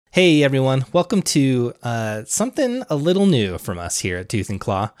Hey everyone, welcome to something a little new from us here at Tooth and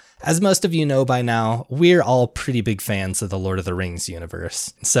Claw. As most of you know by now, we're all pretty big fans of the Lord of the Rings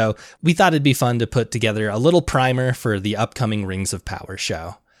universe. So we thought it'd be fun to put together a little primer for the upcoming Rings of Power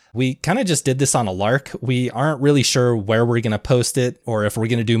show. We kind of just did this on a lark. We aren't really sure where we're going to post it or if we're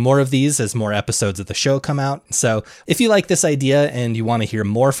going to do more of these as more episodes of the show come out. So if you like this idea and you want to hear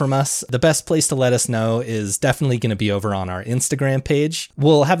more from us, the best place to let us know is definitely going to be over on our Instagram page.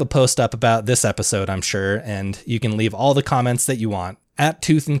 We'll have a post up about this episode, I'm sure, and you can leave all the comments that you want at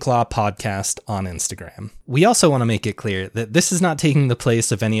Tooth and Claw Podcast on Instagram. We also want to make it clear that this is not taking the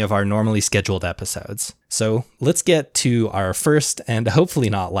place of any of our normally scheduled episodes. So let's get to our first and hopefully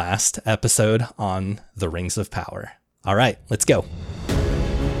not last episode on the Rings of Power. All right, let's go.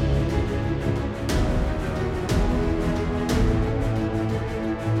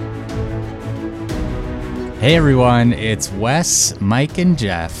 Hey everyone, it's Wes, Mike, and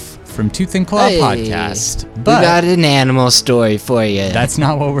Jeff from Tooth and Claw Podcast. But we got an animal story for you. That's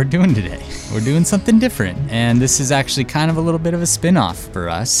not what we're doing today. We're doing something different. And this is actually kind of a little bit of a spin-off for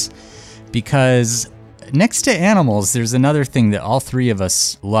us because next to animals, there's another thing that all three of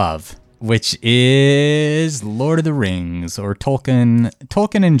us love, which is Lord of the Rings or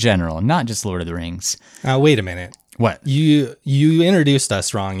Tolkien in general, not just Lord of the Rings. Wait a minute. What? You introduced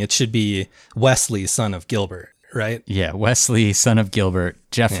us wrong. It should be Wesley, son of Gilbert, right? Yeah, Wesley, son of Gilbert,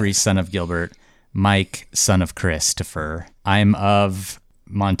 Jeffrey, son of Gilbert, Mike, son of Christopher. I'm of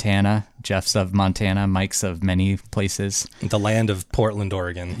Montana, Jeff's of Montana, Mike's of many places. The land of Portland,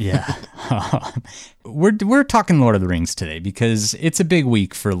 Oregon. Yeah. We're talking Lord of the Rings today because it's a big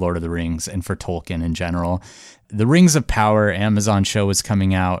week for Lord of the Rings and for Tolkien in general. The Rings of Power Amazon show is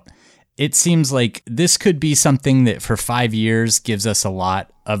coming out. It seems like this could be something that for 5 years gives us a lot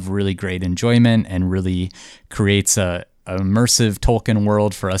of really great enjoyment and really creates a immersive Tolkien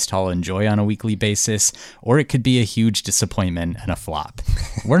world for us to all enjoy on a weekly basis, or it could be a huge disappointment and a flop.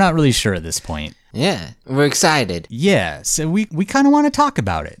 We're not really sure at this point. Yeah, we're excited. Yeah, so we kind of want to talk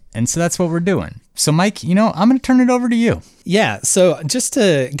about it, and so that's what we're doing. So Mike, I'm going to turn it over to you. Yeah, so just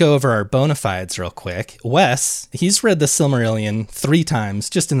to go over our bona fides real quick, Wes, he's read the Silmarillion 3 times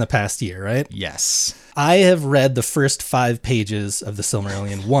just in the past year, right? Yes. I have read the first 5 pages of the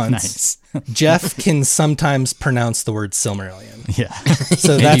Silmarillion once. Nice. Jeff can sometimes pronounce the word Silmarillion. Yeah.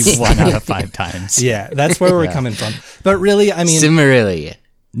 So that's 1 out of 5 times. Yeah, that's where we're coming from. But really, I mean, Silmarillion.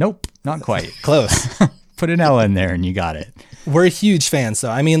 Nope, not quite. Close. Put an L in there and you got it. We're huge fans,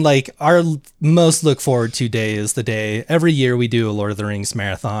 though. I mean, like, our most look forward to day is the day every year we do a Lord of the Rings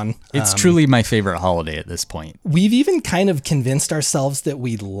marathon. It's truly my favorite holiday at this point. We've even kind of convinced ourselves that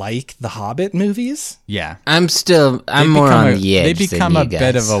we like the Hobbit movies. Yeah. I'm more on the edge. They become than a you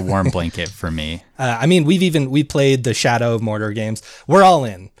bit guys. of a warm blanket for me. I mean, we played the Shadow of Mordor games. We're all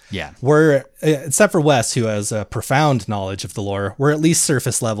in. Yeah. We're, except for Wes, who has a profound knowledge of the lore, we're at least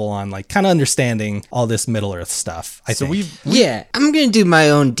surface level on like kind of understanding all this Middle Earth stuff. I think. Yeah, I'm going to do my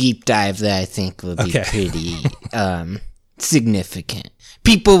own deep dive that I think will be pretty significant.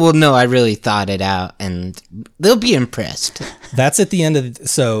 People will know I really thought it out and they'll be impressed. That's at the end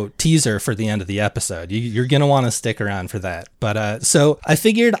of teaser for the end of the episode. You're going to want to stick around for that. But so I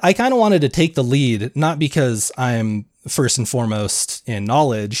figured I kind of wanted to take the lead, not because I'm first and foremost in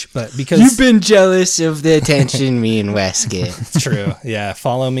knowledge, but because you've been jealous of the attention me and Wes get. It's true. Yeah.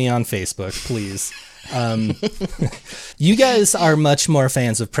 Follow me on Facebook, please. You guys are much more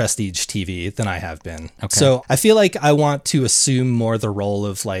fans of Prestige TV than I have been. Okay. So I feel like I want to assume more the role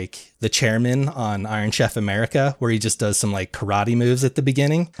of like the chairman on Iron Chef America, where he just does some like karate moves at the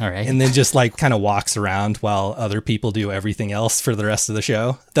beginning. All right. And then just like kind of walks around while other people do everything else for the rest of the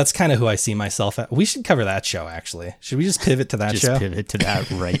show. That's kind of who I see myself at. We should cover that show, actually. Should we just pivot to that show? Just pivot to that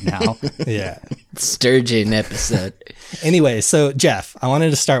right now. Yeah. Sturgeon episode. Anyway, so Jeff, I wanted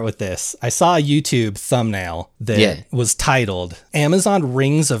to start with this. I saw a YouTube thumbnail that was titled Amazon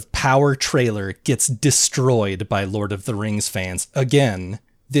Rings of Power trailer gets destroyed by Lord of the Rings fans. Again,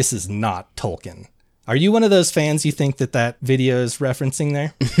 this is not Tolkien. Are you one of those fans you think that video is referencing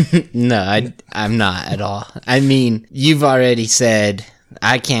there? No, I'm not at all. I mean, you've already said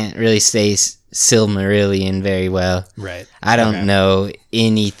I can't really say Silmarillion very well. Right. I don't know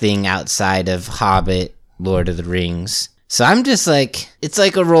anything outside of Hobbit, Lord of the Rings. So I'm just like, it's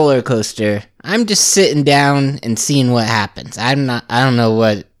like a roller coaster. I'm just sitting down and seeing what happens. I don't know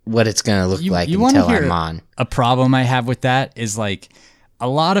what it's going to look like until I'm on. A problem I have with that is like a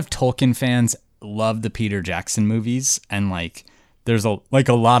lot of Tolkien fans love the Peter Jackson movies, and like there's a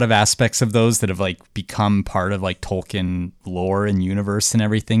lot of aspects of those that have like become part of like Tolkien lore and universe and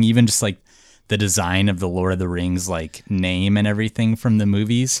everything. Even just like the design of the Lord of the Rings like name and everything from the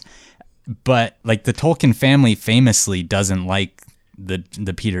movies. But like the Tolkien family famously doesn't like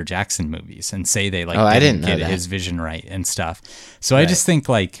the Peter Jackson movies and say they like didn't get his vision right and stuff. So I just think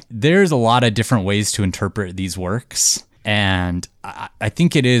like there's a lot of different ways to interpret these works. And I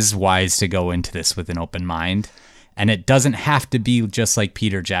think it is wise to go into this with an open mind. And it doesn't have to be just like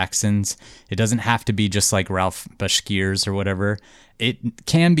Peter Jackson's. It doesn't have to be just like Ralph Bashkir's or whatever. It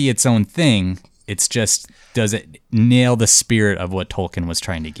can be its own thing. It's just, does it nail the spirit of what Tolkien was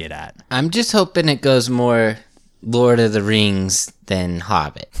trying to get at? I'm just hoping it goes more Lord of the Rings than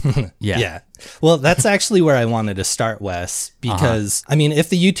Hobbit. Yeah. Well, that's actually where I wanted to start, Wes, because, I mean, if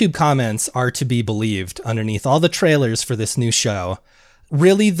the YouTube comments are to be believed underneath all the trailers for this new show,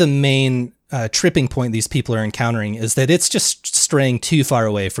 really the main tripping point these people are encountering is that it's just straying too far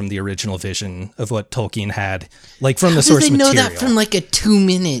away from the original vision of what Tolkien had, like from the source material. How do they know that from like a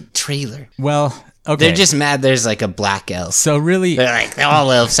 2-minute trailer? Well, okay. They're just mad there's like a black elf. So really, they're like, all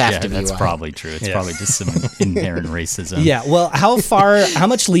elves have to be that's white. probably true. It's probably just some inherent racism. Yeah, well, how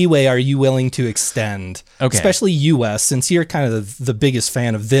much leeway are you willing to extend, especially US, since you're kind of the biggest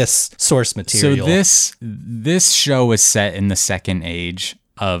fan of this source material? So this show is set in the second age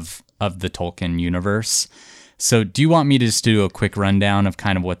of the Tolkien universe. So do you want me to just do a quick rundown of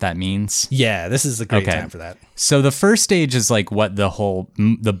kind of what that means? Yeah, this is a great time for that. So the first stage is like what the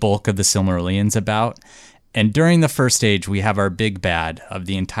bulk of the Silmarillion's about. And during the first stage, we have our big bad of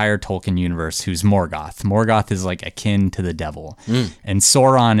the entire Tolkien universe, who's Morgoth. Morgoth is like akin to the devil. And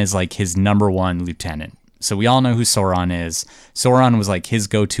Sauron is like his number one lieutenant. So we all know who Sauron is. Sauron was like his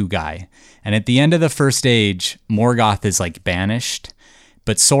go-to guy. And at the end of the first stage, Morgoth is like banished,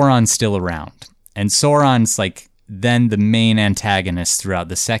 but Sauron's still around. And Sauron's like then the main antagonist throughout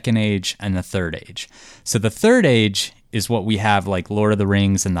the second age and the third age. So the third age is what we have like Lord of the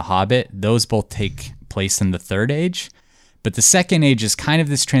Rings and The Hobbit. Those both take place in the third age. But the second age is kind of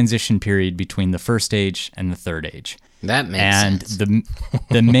this transition period between the first age and the third age. That makes sense. And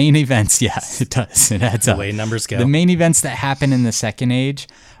the main events, yeah, it does. It adds up. The way numbers go. The main events that happen in the second age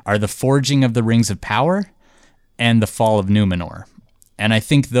are the forging of the Rings of Power and the fall of Numenor. And I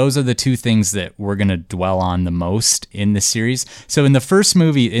think those are the two things that we're going to dwell on the most in the series. So in the first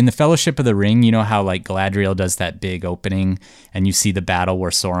movie, in the Fellowship of the Ring, you know how like Galadriel does that big opening and you see the battle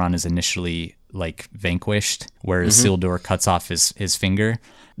where Sauron is initially like vanquished, where Isildur cuts off his finger.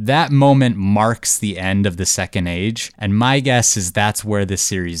 That moment marks the end of the second age. And my guess is that's where this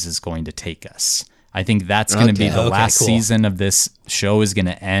series is going to take us. I think that's going to be the last season of this show is going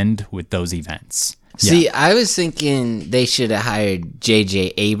to end with those events. See, I was thinking they should have hired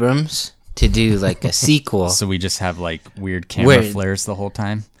J.J. Abrams to do like a sequel. So we just have like weird camera flares the whole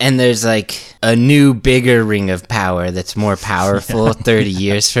time. And there's like a new, bigger Ring of Power that's more powerful 30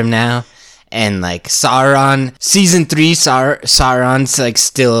 years from now. And like Sauron, season 3, Sauron's like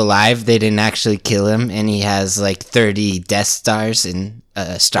still alive. They didn't actually kill him. And he has like 30 Death Stars and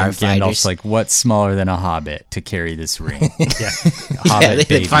starfighters. And Gandalf's like, what's smaller than a hobbit to carry this ring? Hobbit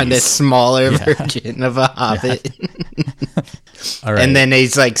they find a smaller version of a hobbit. All right. And then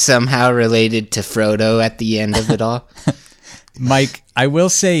he's like somehow related to Frodo at the end of it all. Mike, I will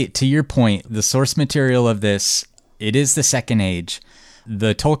say to your point, the source material of this, it is the second age.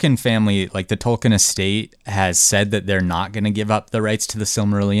 The Tolkien family, like the Tolkien estate, has said that they're not going to give up the rights to the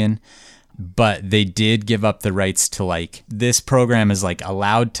Silmarillion, but they did give up the rights to like, this program is like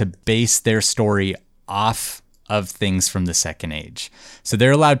allowed to base their story off of things from the second age. So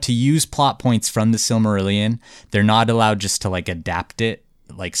they're allowed to use plot points from the Silmarillion. They're not allowed just to like adapt it,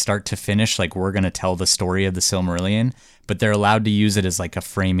 like start to finish, like we're going to tell the story of the Silmarillion, but they're allowed to use it as like a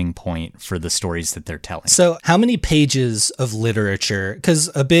framing point for the stories that they're telling. So how many pages of literature, because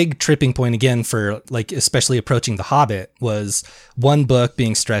a big tripping point again for like especially approaching The Hobbit was one book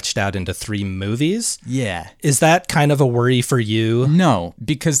being stretched out into 3 movies. Yeah. Is that kind of a worry for you? No,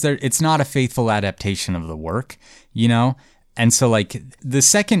 because it's not a faithful adaptation of the work, you know? And so like the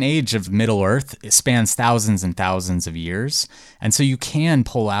second age of Middle Earth spans thousands and thousands of years. And so you can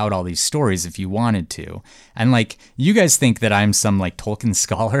pull out all these stories if you wanted to. And like you guys think that I'm some like Tolkien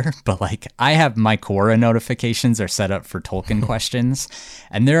scholar, but like I have my Quora notifications are set up for Tolkien questions.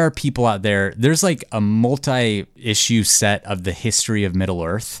 And there are people out there, there's like a multi-issue set of the history of Middle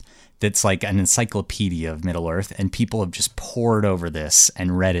Earth that's like an encyclopedia of Middle Earth. And people have just poured over this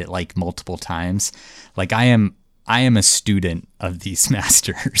and read it like multiple times. Like I am a student of these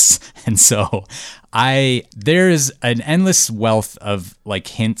masters. And so there's an endless wealth of like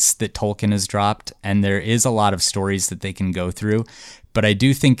hints that Tolkien has dropped, and there is a lot of stories that they can go through. But I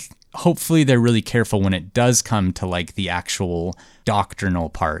do think hopefully they're really careful when it does come to like the actual doctrinal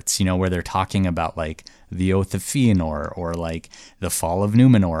parts, you know, where they're talking about like the Oath of Fëanor or like the fall of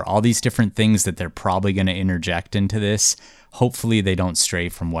Numenor, all these different things that they're probably going to interject into this. Hopefully they don't stray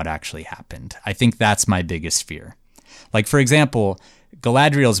from what actually happened. I think that's my biggest fear. Like, for example,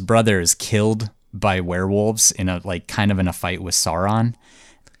 Galadriel's brother is killed by werewolves in a like kind of in a fight with Sauron.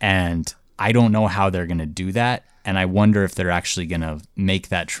 And I don't know how they're going to do that. And I wonder if they're actually going to make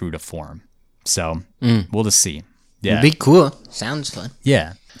that true to form. So we'll just see. Yeah. It'd be cool. Sounds fun.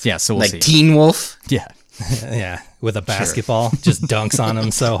 Yeah. Yeah. So we'll like see. Teen Wolf. Yeah. Yeah, with a basketball, just dunks on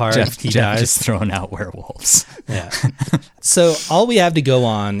him so hard Jeff dies. just throwing out werewolves. Yeah. So all we have to go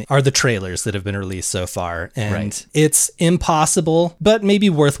on are the trailers that have been released so far, and Right. it's impossible, but maybe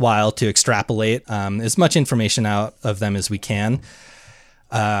worthwhile to extrapolate as much information out of them as we can.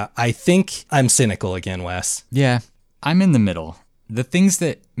 I think I'm cynical again, Wes. Yeah. I'm in the middle. The things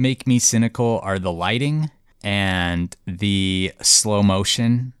that make me cynical are the lighting and the slow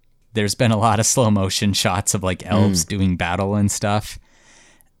motion. There's been a lot of slow motion shots of like elves doing battle and stuff.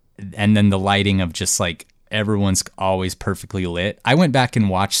 And then the lighting of just like everyone's always perfectly lit. I went back and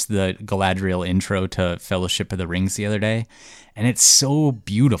watched the Galadriel intro to Fellowship of the Rings the other day, and it's so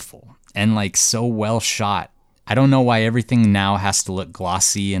beautiful and like so well shot. I don't know why everything now has to look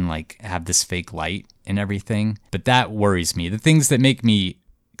glossy and like have this fake light and everything, but that worries me. The things that make me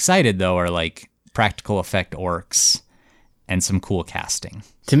excited though are like practical effect orcs and some cool casting.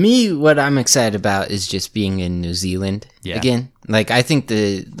 To me, what I'm excited about is just being in New Zealand again. Like, I think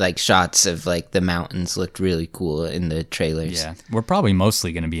the like shots of like the mountains looked really cool in the trailers. Yeah, we're probably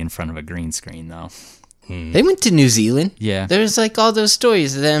mostly going to be in front of a green screen though. They went to New Zealand. Yeah. There's like all those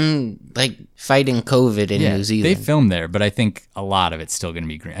stories of them like fighting COVID in New Zealand. They filmed there, but I think a lot of it's still going to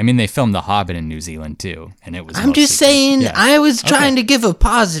be green. I mean, they filmed The Hobbit in New Zealand too, and it was. I'm just mostly green. saying, Yeah. I was trying to give a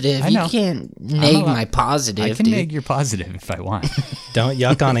positive. I know. You can't nag my positive, I can dude. nag your positive if I want. Don't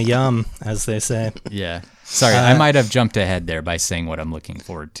yuck on a yum, as they say. Yeah. Sorry, I might have jumped ahead there by saying what I'm looking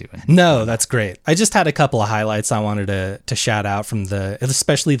forward to. No, that's great. I just had a couple of highlights I wanted to shout out from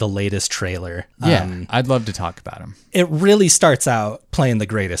especially the latest trailer. Yeah, I'd love to talk about them. It really starts out playing the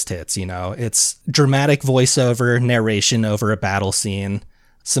greatest hits, you know. It's dramatic voiceover, narration over a battle scene.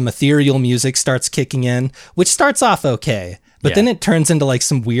 Some ethereal music starts kicking in, which starts off okay. But then it turns into like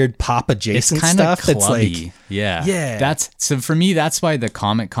some weird pop adjacent It's stuff. kind of That's clubby. like, Yeah. So for me, that's why the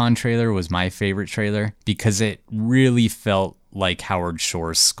Comic-Con trailer was my favorite trailer, because it really felt like Howard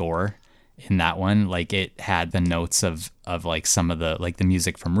Shore's score in that one. Like it had the notes of like some of the like the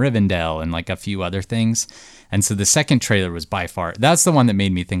music from Rivendell and like a few other things. And so the second trailer was by far, that's the one that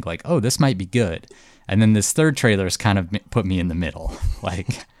made me think like, oh, this might be good. And then this third trailer has kind of put me in the middle. Like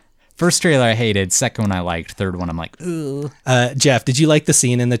first trailer I hated, second one I liked, third one I'm like, ooh. Jeff, did you like the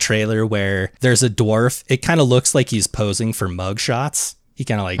scene in the trailer where there's a dwarf? It kind of looks like he's posing for mug shots. He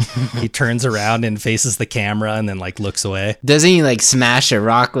kind of like, he turns around and faces the camera and then like looks away. Doesn't he like smash a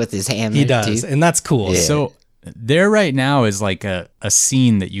rock with his hammer? He does, too? and that's cool. Yeah. So there right now is like a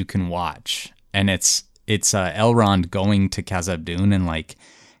scene that you can watch, and it's Elrond going to Khazad-dûm and like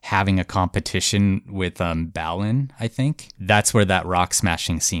having a competition with Balin, I think. That's where that rock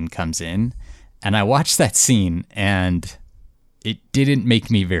smashing scene comes in. And I watched that scene and it didn't make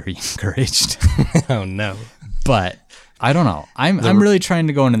me very encouraged. Oh no. But I don't know. I'm really trying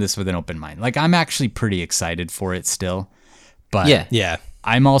to go into this with an open mind. Like I'm actually pretty excited for it still. But Yeah.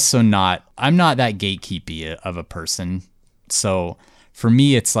 I'm also not that gatekeepy of a person. So for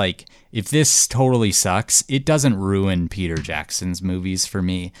me, it's like, if this totally sucks, it doesn't ruin Peter Jackson's movies for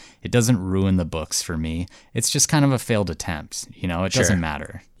me. It doesn't ruin the books for me. It's just kind of a failed attempt. You know, it doesn't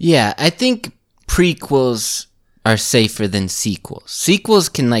matter. Yeah, I think prequels are safer than sequels. Sequels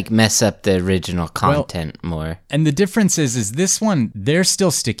can like mess up the original content more. And the difference is this one, they're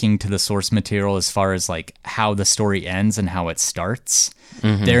still sticking to the source material as far as like how the story ends and how it starts.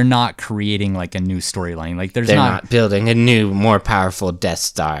 Mm-hmm. They're not creating like a new storyline. Like they're not building a new, more powerful Death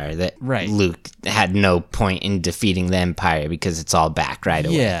Star that Right. Luke had no point in defeating the Empire because it's all back right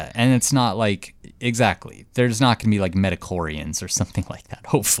away. Yeah, and it's not like, exactly. There's not going to be like metachlorians or something like that,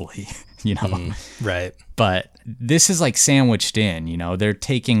 hopefully, you know. Right. But this is like sandwiched in, you know, they're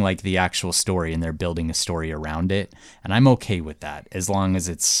taking like the actual story and they're building a story around it. And I'm okay with that as long as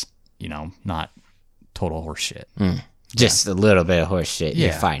it's, you know, not total horseshit. Just a little bit of horse shit,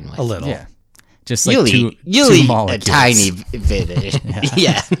 you're fine with. A little. Yeah. Just like You'll two eat molecules. a tiny bit of it.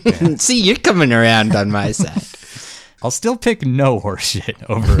 Yeah. See, you're coming around on my side. I'll still pick no horseshit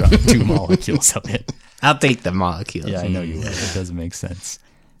over 2 molecules of it. I'll take the molecules. Yeah, I know you would. It doesn't make sense.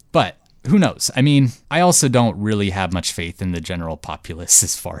 But who knows? I mean, I also don't really have much faith in the general populace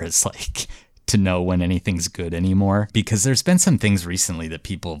as far as like to know when anything's good anymore, because there's been some things recently that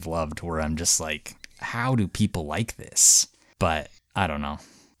people have loved where I'm just like, how do people like this? But I don't know.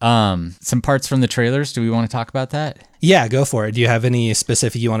 Some parts from the trailers. Do we want to talk about that? Yeah, go for it. Do you have any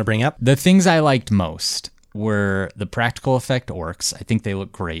specific you want to bring up? The things I liked most were the practical effect orcs. I think they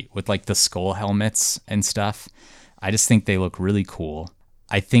look great with like the skull helmets and stuff. I just think they look really cool.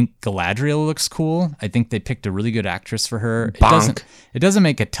 I think Galadriel looks cool. I think they picked a really good actress for her. It doesn't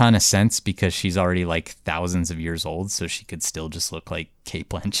make a ton of sense because she's already like thousands of years old, so she could still just look like Cate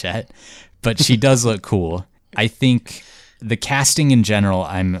Blanchett. But she does look cool. I think the casting in general,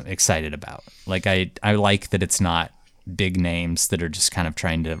 I'm excited about. Like I like that it's not big names that are just kind of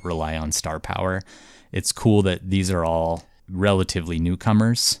trying to rely on star power. It's cool that these are all relatively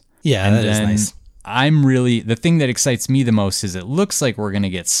newcomers. Yeah, that is nice. The thing that excites me the most is it looks like we're going to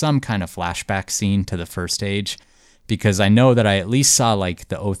get some kind of flashback scene to the First Age, because I know that I at least saw like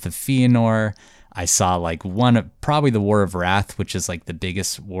the Oath of Fëanor. I saw like probably the War of Wrath, which is like the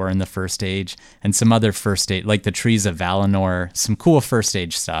biggest war in the First Age, and some other First Age, like the Trees of Valinor, some cool First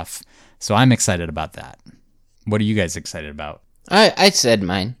Age stuff. So I'm excited about that. What are you guys excited about? I said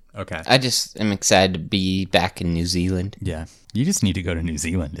mine. Okay. I just am excited to be back in New Zealand. Yeah. You just need to go to New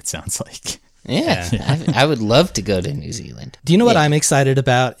Zealand, it sounds like. Yeah. I would love to go to New Zealand. Do you know what I'm excited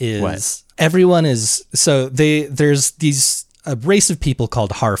about is everyone is, so there's these a race of people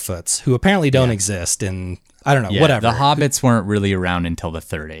called Harfoots who apparently don't exist in, I don't know, whatever. The hobbits weren't really around until the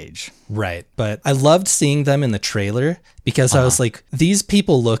Third Age. Right. But I loved seeing them in the trailer because I was like, these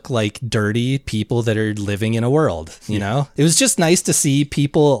people look like dirty people that are living in a world, you know? It was just nice to see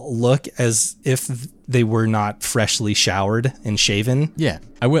people look as if they were not freshly showered and shaven. Yeah.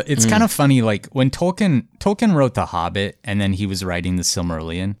 It's kind of funny, like when Tolkien wrote The Hobbit and then he was writing the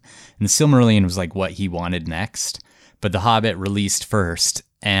Silmarillion, and the Silmarillion was like what he wanted next, but The Hobbit released first,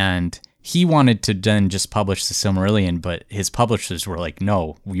 and he wanted to then just publish the Silmarillion, but his publishers were like,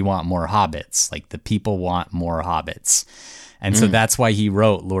 no, we want more hobbits. Like the people want more hobbits. And so that's why he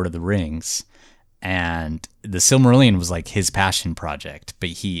wrote Lord of the Rings. And the Silmarillion was like his passion project, but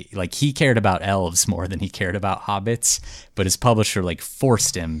he cared about elves more than he cared about hobbits, but his publisher like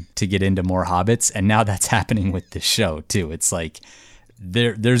forced him to get into more hobbits. And now that's happening with this show too. It's like,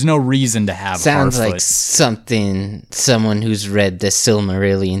 there's no reason to have Sounds Harfoot. like something someone who's read the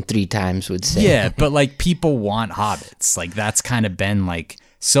Silmarillion 3 times would say. Yeah, but like people want hobbits. Like that's kind of been like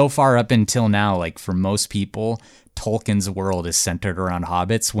so far up until now, like for most people, Tolkien's world is centered around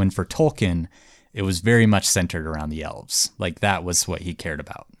hobbits, when for Tolkien, it was very much centered around the elves. Like that was what he cared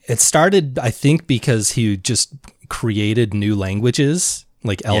about. It started, I think, because he just created new languages,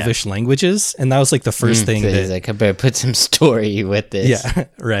 like elvish languages. And that was like the first thing So that... he's like, I better put some story with this. Yeah,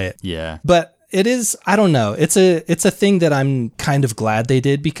 right. Yeah. But it is, I don't know. It's a thing that I'm kind of glad they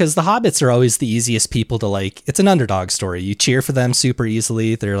did, because the hobbits are always the easiest people to like. It's an underdog story. You cheer for them super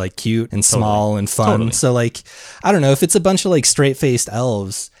easily. They're like cute and small and fun. Totally. So like, I don't know, if it's a bunch of like straight-faced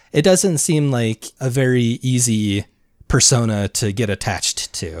elves, it doesn't seem like a very easy persona to get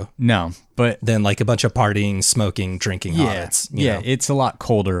attached to. No, but Than like a bunch of partying, smoking, drinking hobbits. you know? it's a lot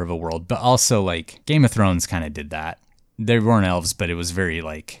colder of a world, but also like Game of Thrones kind of did that. They weren't elves, but it was very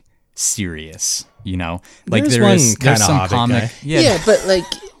like serious, you know? Like There's there's some hobbit comic. guy. Yeah, but like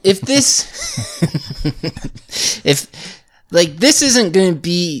if this this isn't going to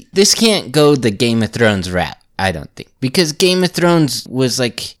be, this can't go the Game of Thrones route, I don't think, because Game of Thrones was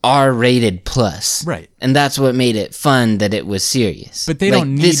like R-rated plus, Right. And that's what made it fun, that it was serious. But they like,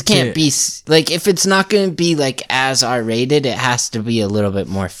 don't need this can't to- be like, if it's not going to be like as R-rated, it has to be a little bit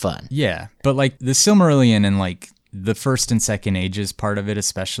more fun. Yeah, but like the Silmarillion and like the First and Second Ages part of it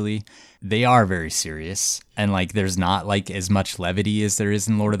especially, they are very serious, and like there's not like as much levity as there is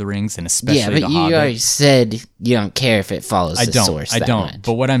in Lord of the Rings, and especially Yeah, but The you Hobbit. already said you don't care if it follows the source. I that don't. much.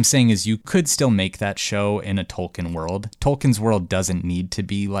 But what I'm saying is you could still make that show in a Tolkien world. Tolkien's world doesn't need to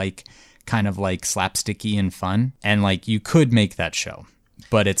be like kind of like slapsticky and fun. And like you could make that show.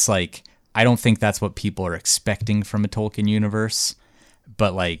 But it's like, I don't think that's what people are expecting from a Tolkien universe.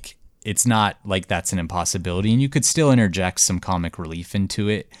 But like, it's not like that's an impossibility. And you could still interject some comic relief into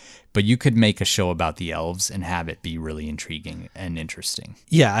it. But you could make a show about the elves and have it be really intriguing and interesting.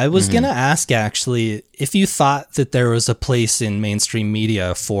 Yeah, I was going to ask actually if you thought that there was a place in mainstream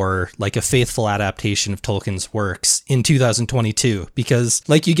media for like a faithful adaptation of Tolkien's works in 2022, because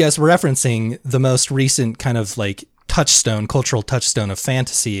like you guys were referencing, the most recent kind of like cultural touchstone of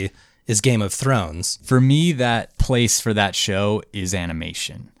fantasy is Game of Thrones. For me, that place for that show is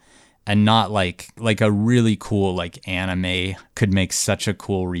animation. and not like a really cool like anime could make such a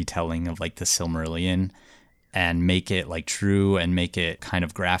cool retelling of like the Silmarillion and make it like true and make it kind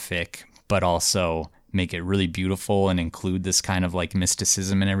of graphic, but also make it really beautiful and include this kind of like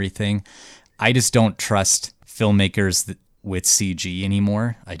mysticism and everything. I just don't trust filmmakers with CG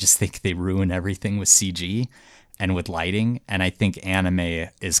anymore. I just think they ruin everything with CG and with lighting. And I think anime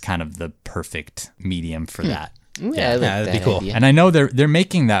is kind of the perfect medium for that. Yeah, that'd be cool. idea. And I know they're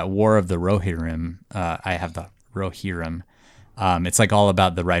making that War of the Rohirrim. I have the Rohirrim. It's like all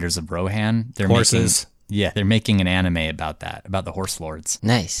about the Riders of Rohan. They're Horses. they're making an anime about that, about the horse lords.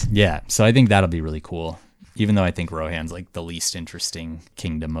 Nice. Yeah, so I think that'll be really cool. Even though I think Rohan's like the least interesting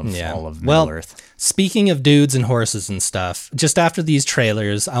kingdom of all of Middle Earth. Speaking of dudes and horses and stuff, just after these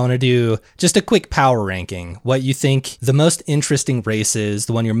trailers, I want to do just a quick power ranking. What you think the most interesting race is,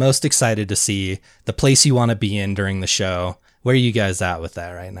 the one you're most excited to see, the place you want to be in during the show. Where are you guys at with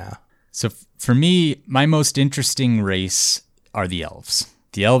that right now? So for me, my most interesting race are the elves.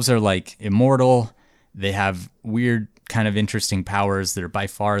 The elves are like immortal. They have weird kind of interesting powers. They're by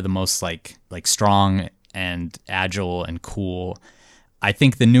far the most like strong and agile and cool. I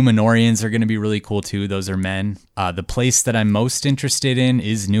think the Numenorians are going to be really cool too. Those are men. The place that I'm most interested in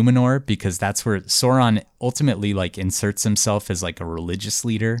is Numenor, because that's where Sauron ultimately like inserts himself as like a religious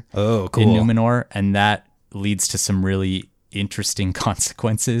leader Oh, cool. in Numenor, and that leads to some really interesting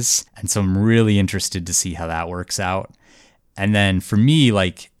consequences. And so I'm really interested to see how that works out. And then for me,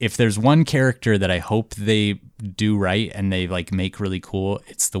 like if there's one character that I hope they do right and they like make really cool,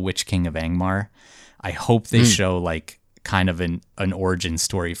 it's the Witch King of Angmar. I hope they show like kind of an origin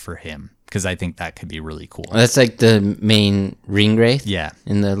story for him, because I think that could be really cool. That's like the main ring wraith. Yeah.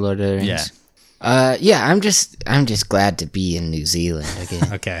 In the Lord of the Rings. Yeah. I'm just glad to be in New Zealand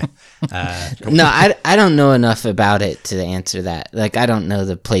again. Okay. No, I don't know enough about it to answer that. Like, I don't know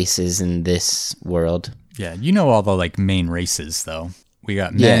the places in this world. Yeah. You know all the like main races though. We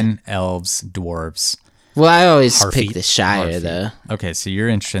got men, elves, dwarves. Well, I always Harfeet. pick the Shire, though. Okay, so you're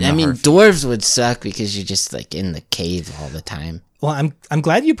interested in I the mean, Harf- dwarves would suck because you're just like in the cave all the time. Well, I'm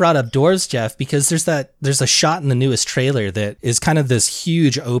glad you brought up dwarves, Jeff, because there's a shot in the newest trailer that is kind of this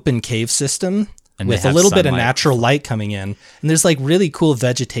huge open cave system And they with a have little bit of sunlight. natural light coming in, and there's like really cool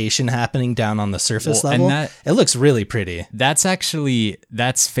vegetation happening down on the surface Well, and level. It looks really pretty. That's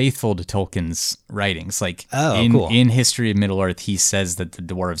faithful to Tolkien's writings. Like Oh, cool. in History of Middle-earth, he says that the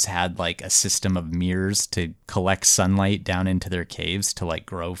dwarves had like a system of mirrors to collect sunlight down into their caves to like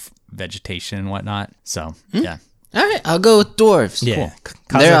grow vegetation and whatnot. So yeah, All right, I'll go with dwarves. Yeah,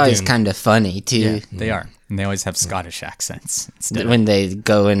 They're Khazad always Dûn. kind of funny, too. they are, and they always have Scottish accents instead. When they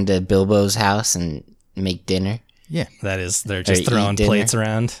go into Bilbo's house and make dinner. Yeah, They're Or just eat throwing dinner. plates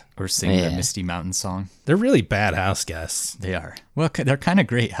around. or sing Yeah. the Misty Mountain song. They're really bad house guests. They are. Well, they're kind of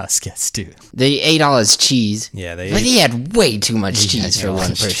great house guests too. They ate all his cheese. Yeah, they But he had way too much cheese for one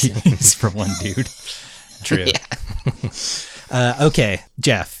person. Cheese for one dude. true. Okay,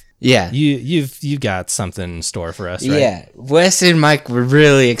 Jeff. Yeah. You've got something in store for us, right? Yeah. Wes and Mike were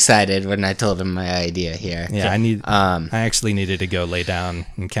really excited when I told them my idea here. Yeah, I actually needed to go lay down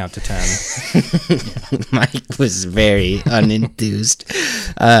and count to 10. Mike was very unenthused.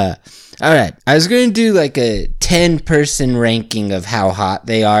 All right. I was going to do like a 10-person ranking of how hot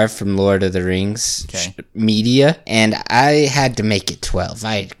they are from Lord of the Rings media, and I had to make it 12.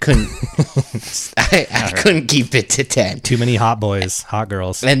 I couldn't I couldn't keep it to 10. Too many hot boys, hot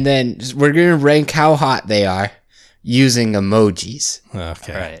girls. And then we're going to rank how hot they are using emojis.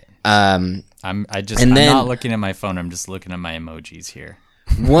 Okay. Right. Um, I'm And then- not looking at my phone. I'm just looking at my emojis here.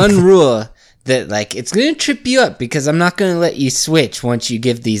 one rule that like it's going to trip you up because I'm not going to let you switch once you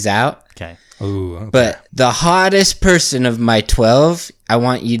give these out. Okay. Ooh, okay. But the hottest person of my 12, I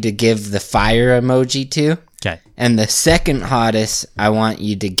want you to give the fire emoji to. Okay. And the second hottest, I want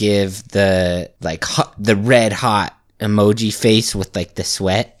you to give the like the red hot emoji face with like the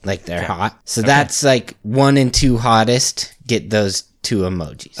sweat, like they're hot. So that's like 1 and 2 hottest. Get those 2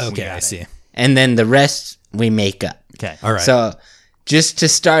 emojis. Okay, got I it. see. And then the rest we make up. Okay. All right. So just to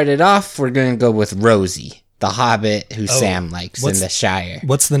start it off, we're going to go with Rosie, the hobbit who Sam likes in what's- the Shire.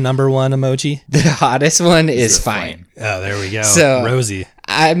 What's the number one emoji? The hottest one is fine. Oh, there we go. So- Rosie.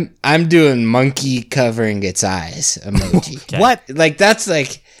 I'm doing monkey covering its eyes emoji. What? Like that's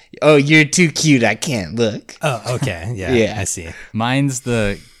like, oh, you're too cute. I can't look. Oh, okay. Yeah, Yeah. I see. Mine's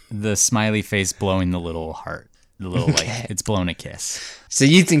the smiley face blowing the little heart. The little like it's blowing a kiss. So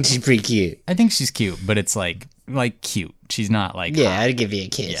you think she's pretty cute? I think she's cute, but it's like cute. She's not like Yeah, hot. I'd give you a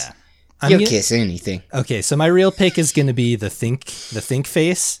kiss. Yeah. I'm You'll gonna- kiss anything. Okay, so my real pick is going to be the think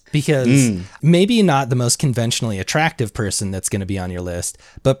face, because maybe not the most conventionally attractive person that's going to be on your list,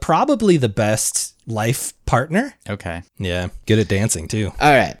 but probably the best life partner. Okay. Yeah, good at dancing too.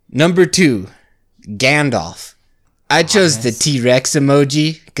 All right, number 2, Gandalf. I chose the T-Rex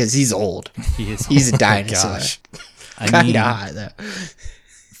emoji because he's old. He's a dinosaur. Gosh. I Kind mean, of hot though.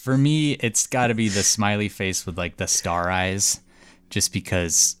 for me, it's got to be the smiley face with like the star eyes, just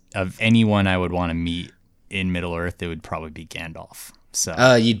because of anyone I would want to meet in Middle Earth, it would probably be Gandalf. So,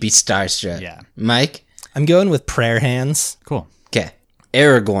 Oh, you'd be starstruck. yeah. Mike? I'm going with prayer hands. Cool. Okay.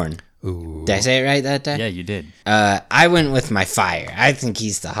 Aragorn. Ooh. Did I say it right that time? Yeah, you did. I went with my fire. I think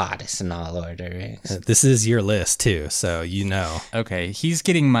he's the hottest in all Lord of the Rings. This is your list too, so you know. Okay, he's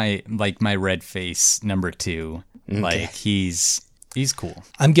getting my red face number 2. Like he's cool.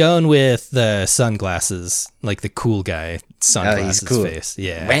 I'm going with the sunglasses, like the cool guy sunglasses cool. face.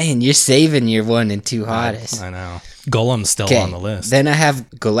 Yeah. Man, you're saving your 1 and 2 hottest. I know. Golem's still Okay, on the list. then I have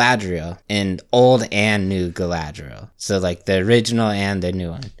Galadriel, and old and new Galadriel. So like the original and the new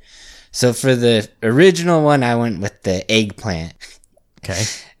one. So for the original one, I went with the eggplant. Okay.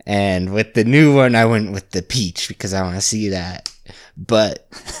 And with the new one, I went with the peach because I want to see that. But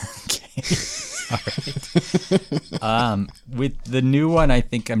With the new one, I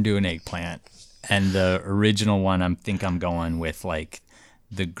think I'm doing eggplant, and the original one, I'm going with like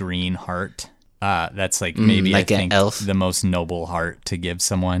the green heart. That's like maybe like I an think elf? the most noble heart to give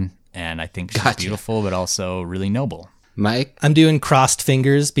someone, and I think she's Gotcha. beautiful, but also really noble. Mike, I'm doing crossed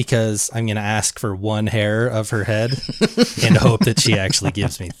fingers because I'm going to ask for one hair of her head and hope that she actually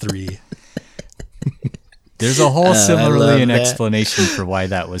gives me 3. There's a whole love Silmarillion that. explanation for why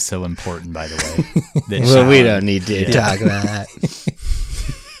that was so important, by the way. That well, we Shaun- don't need to talk about that.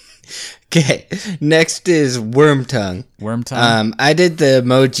 Okay, next is Wormtongue. Wormtongue. I did the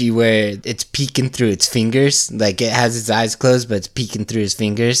emoji where it's peeking through its fingers, like it has its eyes closed, but it's peeking through his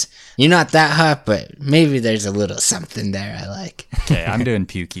fingers. You're not that hot, but maybe there's a little something there I like. Okay, I'm doing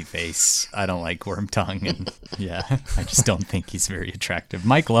pukey face. I don't like Wormtongue, and yeah, I just don't think he's very attractive.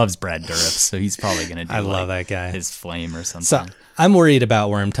 Mike loves Brad Dourif, so he's probably gonna do I love that guy. his flame or something. So I'm worried about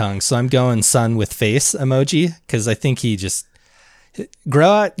Wormtongue, so I'm going sun with face emoji because I think he just grow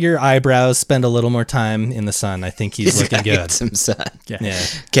out your eyebrows, spend a little more time in the sun. I think he's looking Gotta get good. some sun. Yeah.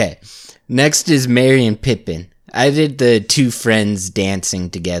 Okay, next is Merry and Pippin. I did the 2 friends dancing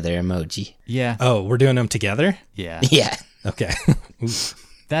together emoji. Yeah, Oh, we're doing them together? yeah, Yeah. Okay.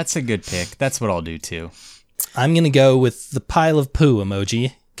 that's a good pick. That's what I'll do too. I'm going to go with the pile of poo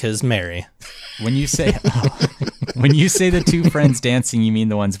emoji because Mary. When you say when you say the 2 friends dancing, you mean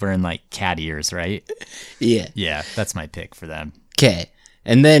the ones wearing like cat ears, right? Yeah. Yeah, that's my pick for them. Okay.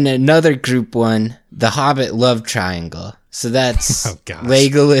 And then another group one, the Hobbit love triangle. So that's Oh, gosh.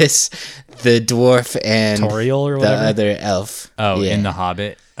 Legolas, the dwarf, and Toriel or the whatever? other elf. Oh, Yeah. in The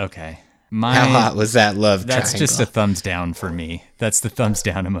Hobbit. Okay, How hot was that love That's triangle? just a thumbs down for me. That's the thumbs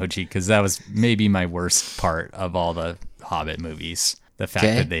down emoji because that was maybe my worst part of all the Hobbit movies. The fact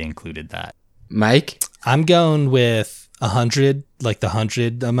Okay. that they included that. Mike? I'm going with 100, like the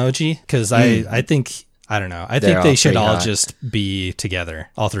 100 emoji, because I think, I don't know. I They're think they all should pretty all hot. just be together,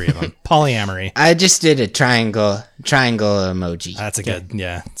 all 3 of them. Polyamory. I just did a triangle emoji. That's a good,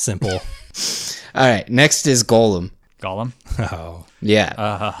 yeah, simple. All right, next is Golem. Gollum. Oh, Yeah.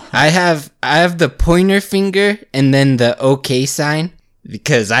 I have the pointer finger and then the OK sign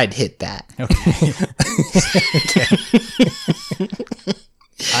because I'd hit that.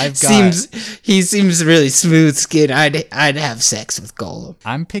 I've got. He seems really smooth skin. I'd have sex with Golem.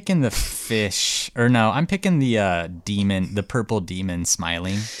 I'm picking the fish, or no, I'm picking the demon, the purple demon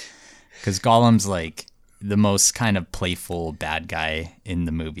smiling, because Gollum's like the most kind of playful bad guy in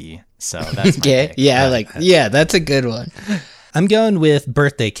the movie. So that's my Okay. pick. Yeah, that's a good one. I'm going with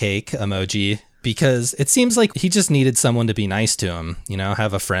birthday cake emoji because it seems like he just needed someone to be nice to him,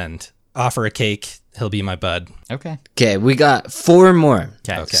 have a friend. Offer a cake, he'll be my bud. Okay, Okay, we got 4 more.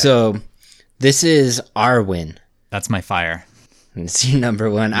 Okay. So this is Arwen. that's my fire. It's your number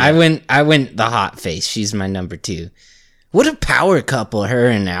 1. I went the hot face. She's my number 2. What a power couple, her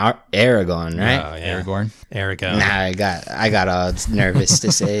and Aragorn, right? Oh, yeah. Aragorn. Aragon. Nah, I got all nervous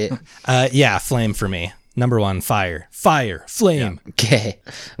to say it. Yeah, flame for me. Number 1, fire. Fire, flame. Okay,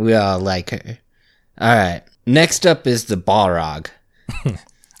 we all like her. All right, next up is the Balrog.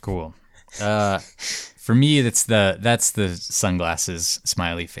 Cool. For me, that's the sunglasses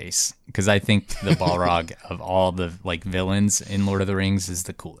smiley face because I think the Balrog of all the like villains in Lord of the Rings is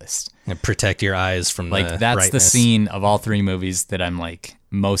the coolest. And protect your eyes from Like the that's the brightness. scene of all 3 movies that I'm like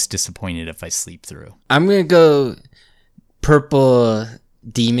most disappointed if I sleep through. I'm gonna go purple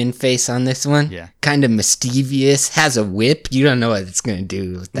demon face on this one. Yeah. Kind of mischievous, has a whip. You don't know what it's going to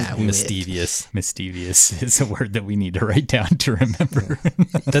do with that whip. Mischievous. Mischievous is a word that we need to write down to remember.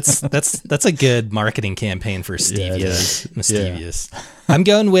 That's a good marketing campaign for Stevia. Yeah, it is. Mischievous. I'm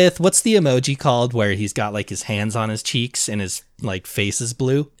going with, what's the emoji called where he's got like his hands on his cheeks and his like face is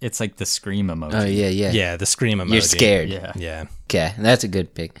blue? It's like the scream emoji. Oh, yeah. Yeah, the scream emoji. You're scared. Yeah. Yeah. Okay, that's a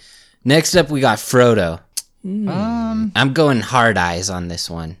good pick. Next up, we got Frodo. I'm going hard eyes on this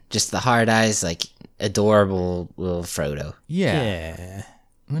one. Just the hard eyes, like adorable little Frodo. Yeah.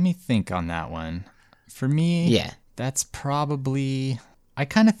 Let me think on that one. For me, Yeah. that's probably... I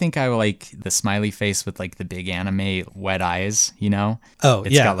kind of think I like the smiley face with like the big anime wet eyes, you know? Oh,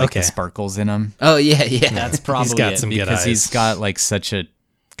 It's yeah, got like okay. the sparkles in them. Oh, yeah. That's probably got it, some good because eyes. he's got like such a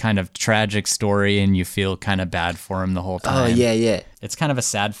kind of tragic story and you feel kind of bad for him the whole Oh, time. yeah. It's kind of a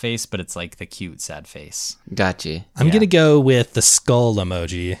sad face, but it's like the cute sad face. Got you. I'm going to go with the skull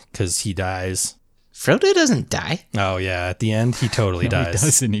emoji because he dies. Frodo doesn't die. Oh, yeah. At the end, he totally No, dies. he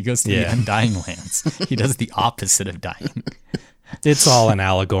doesn't. He goes to Yeah. the Undying Lands. He does the opposite of dying. It's all an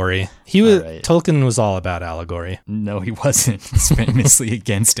allegory. He was right. Tolkien was all about allegory. No, he wasn't. He's famously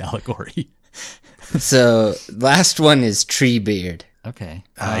against allegory. So, last one is Treebeard. Okay.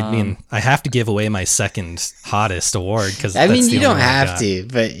 I mean, I have to give away my second hottest award because I mean, you don't have to,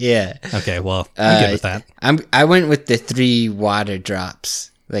 but yeah. Okay, well, I'm good with that. I went with the 3 water drops,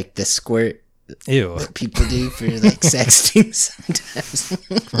 like the squirt Ew. people do for like sexting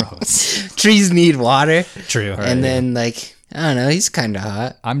sometimes. Gross. Trees need water, True. and then like I don't know, he's kind of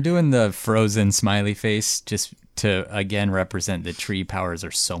hot. I'm doing the frozen smiley face just to, again, represent that tree powers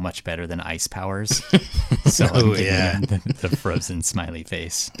are so much better than ice powers. So I'm Oh, giving yeah. him the frozen smiley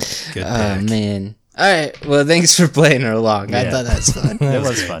face. Good Oh pick. man. All right. Well, thanks for playing along. I Yeah. thought that was fun. That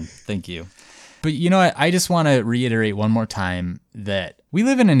was fun. Thank you. But you know what? I just want to reiterate one more time that we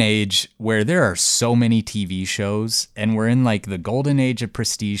live in an age where there are so many TV shows, and we're in like the golden age of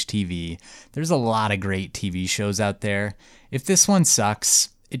prestige TV. There's a lot of great TV shows out there. If this one sucks,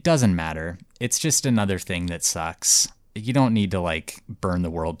 it doesn't matter. It's just another thing that sucks. You don't need to like burn the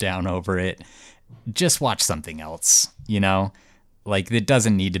world down over it. Just watch something else, you know? Like, it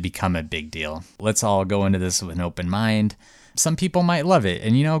doesn't need to become a big deal. Let's all go into this with an open mind. Some people might love it,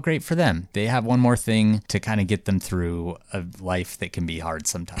 and you know, great for them. They have one more thing to kind of get them through a life that can be hard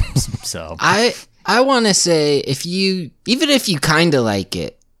sometimes. So I want to say even if you kind of like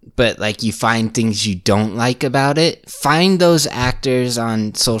it, but like you find things you don't like about it, find those actors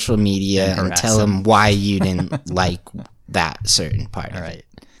on social media and harass tell them. them why you didn't like that certain part. all of right. it.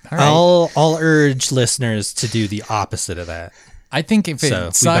 All right. I'll urge listeners to do the opposite of that. I think if it So,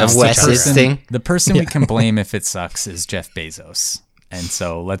 we sucks, balance Wes's thing? the person we can blame if it sucks is Jeff Bezos. And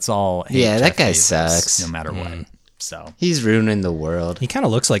so let's all hate Yeah, that Jeff guy Bezos, sucks. no matter what. So He's ruining the world. He kind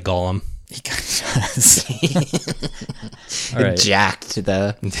of looks like Gollum. he kind of does. All right. Jacked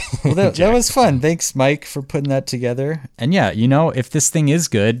though. Well, that was fun. Thanks, Mike, for putting that together. And yeah, you know, if this thing is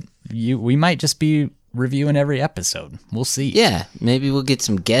good, we might just be reviewing every episode. We'll see. Yeah, maybe we'll get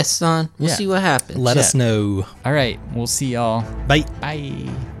some guests on. We'll Yeah. see what happens. Let us know. All right. We'll see y'all. Bye. Bye.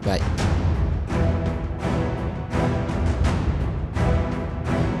 Bye.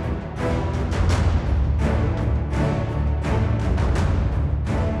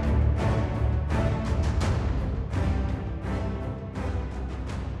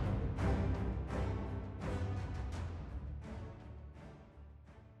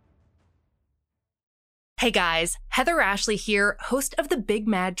 Hey guys, Heather Ashley here, host of the Big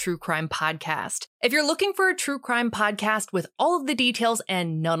Mad True Crime Podcast. If you're looking for a true crime podcast with all of the details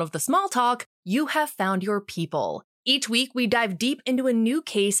and none of the small talk, you have found your people. Each week, we dive deep into a new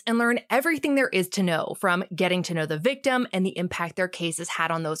case and learn everything there is to know, from getting to know the victim and the impact their case has had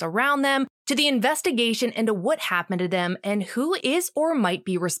on those around them, to the investigation into what happened to them and who is or might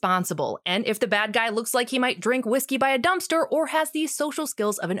be responsible. And if the bad guy looks like he might drink whiskey by a dumpster or has the social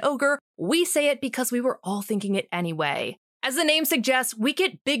skills of an ogre, we say it because we were all thinking it anyway. As the name suggests, we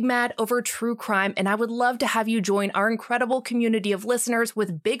get big mad over true crime, and I would love to have you join our incredible community of listeners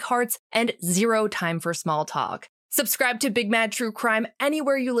with big hearts and zero time for small talk. Subscribe to Big Mad True Crime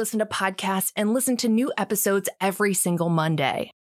anywhere you listen to podcasts and listen to new episodes every single Monday.